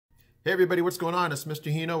Hey everybody, what's going on? It's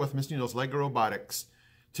Mr. Hino with Mr. Hino's LEGO Robotics.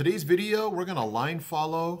 Today's video, we're going to line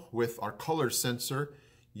follow with our color sensor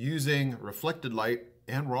using reflected light,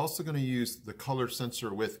 and we're also going to use the color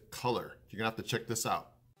sensor with color. You're going to have to check this out.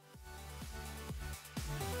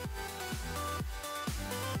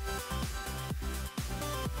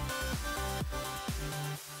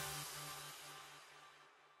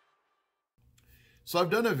 So I've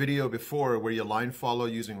done a video before where you line follow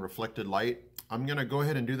using reflected light. I'm going to go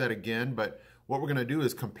ahead and do that again, but what we're going to do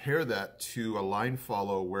is compare that to a line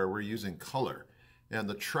follow where we're using color. And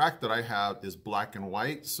the track that I have is black and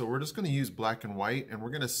white, so we're just going to use black and white, and we're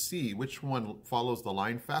going to see which one follows the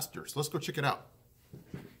line faster. So let's go check it out.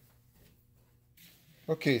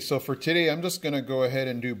 Okay, so for today, I'm just going to go ahead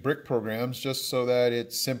and do brick programs just so that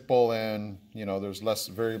it's simple and, there's less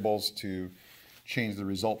variables to change the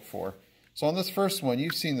result for. So on this first one,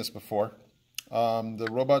 you've seen this before. The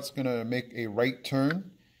robot's going to make a right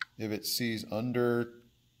turn if it sees under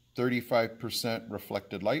 35%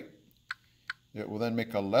 reflected light. It will then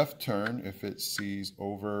make a left turn if it sees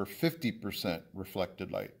over 50%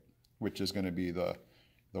 reflected light, which is going to be the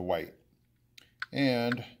white.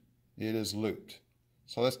 And it is looped.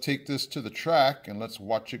 So let's take this to the track and let's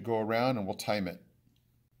watch it go around and we'll time it.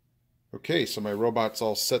 Okay, so my robot's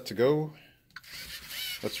all set to go.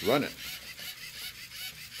 Let's run it.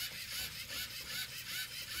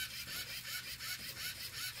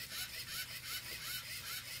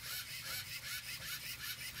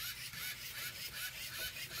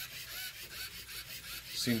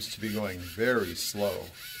 Seems to be going very slow.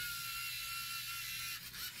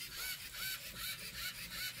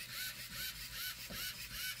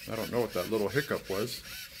 I don't know what that little hiccup was.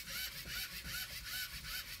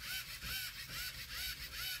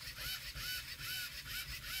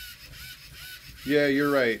 Yeah,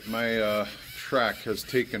 you're right. My track has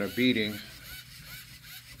taken a beating.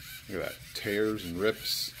 Look at that, tears and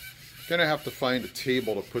rips. Gonna have to find a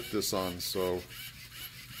table to put this on, so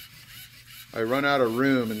I run out of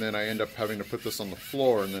room and then I end up having to put this on the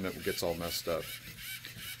floor and then it gets all messed up.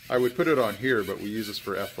 I would put it on here, but we use this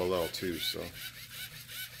for FLL too, so.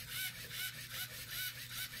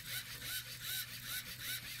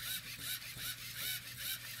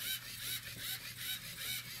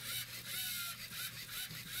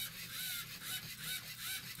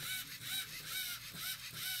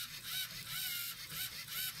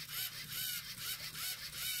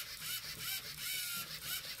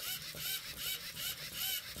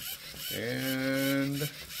 And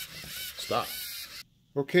stop.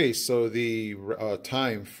 Okay, so the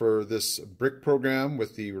time for this brick program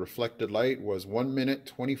with the reflected light was 1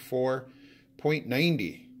 minute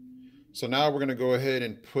 24.90. So now we're going to go ahead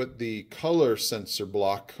and put the color sensor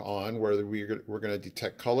block on where we're going to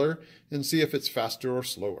detect color and see if it's faster or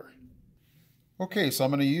slower. Okay, so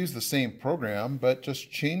I'm going to use the same program, but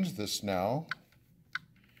just change this now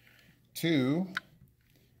to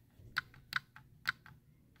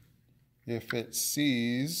if it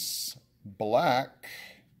sees black,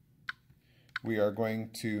 we are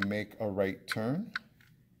going to make a right turn.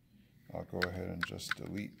 I'll go ahead and just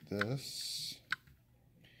delete this.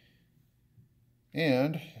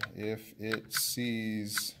 And if it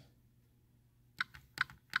sees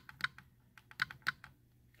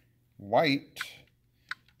white,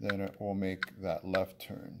 then it will make that left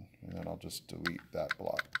turn. And then I'll just delete that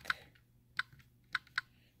block.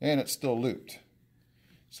 And it's still looped.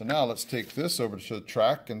 So now let's take this over to the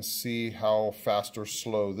track and see how fast or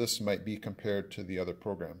slow this might be compared to the other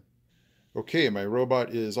program. Okay, my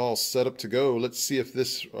robot is all set up to go. Let's see if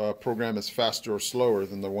this program is faster or slower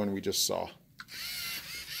than the one we just saw.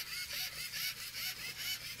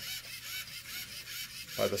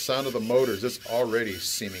 By the sound of the motors, it's already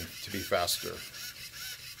seeming to be faster.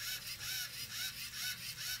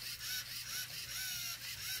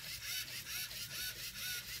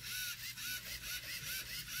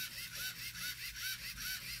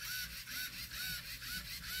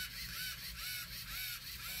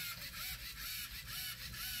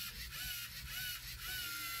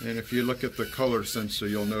 And if you look at the color sensor,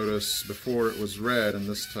 you'll notice before it was red and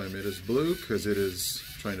this time it is blue because it is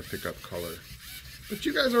trying to pick up color. But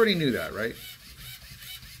you guys already knew that, right?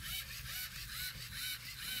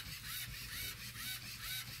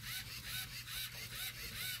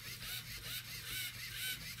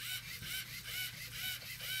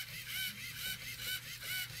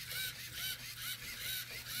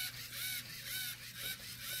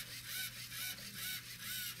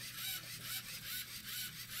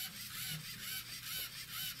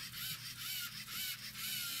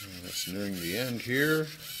 It's nearing the end here.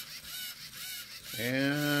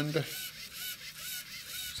 And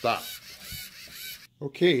stop.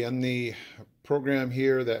 Okay, and the program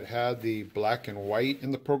here that had the black and white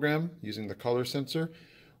in the program using the color sensor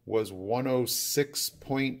was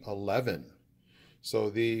 106.11. So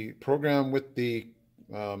the program with the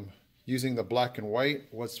using the black and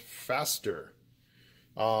white was faster.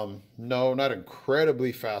 No, not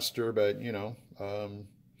incredibly faster, but you know,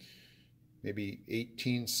 maybe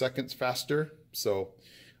 18 seconds faster. So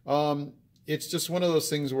it's just one of those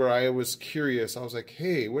things where I was curious. I was like,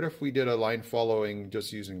 hey, what if we did a line following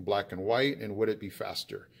just using black and white, and would it be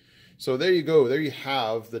faster? So there you go. There you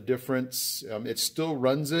have the difference. It still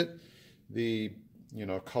runs it. The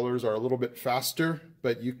colors are a little bit faster,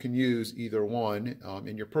 but you can use either one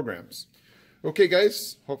in your programs. Okay,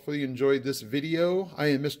 guys, hopefully you enjoyed this video. I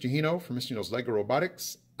am Mr. Hino from Mr. Hino's LEGO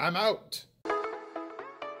Robotics. I'm out.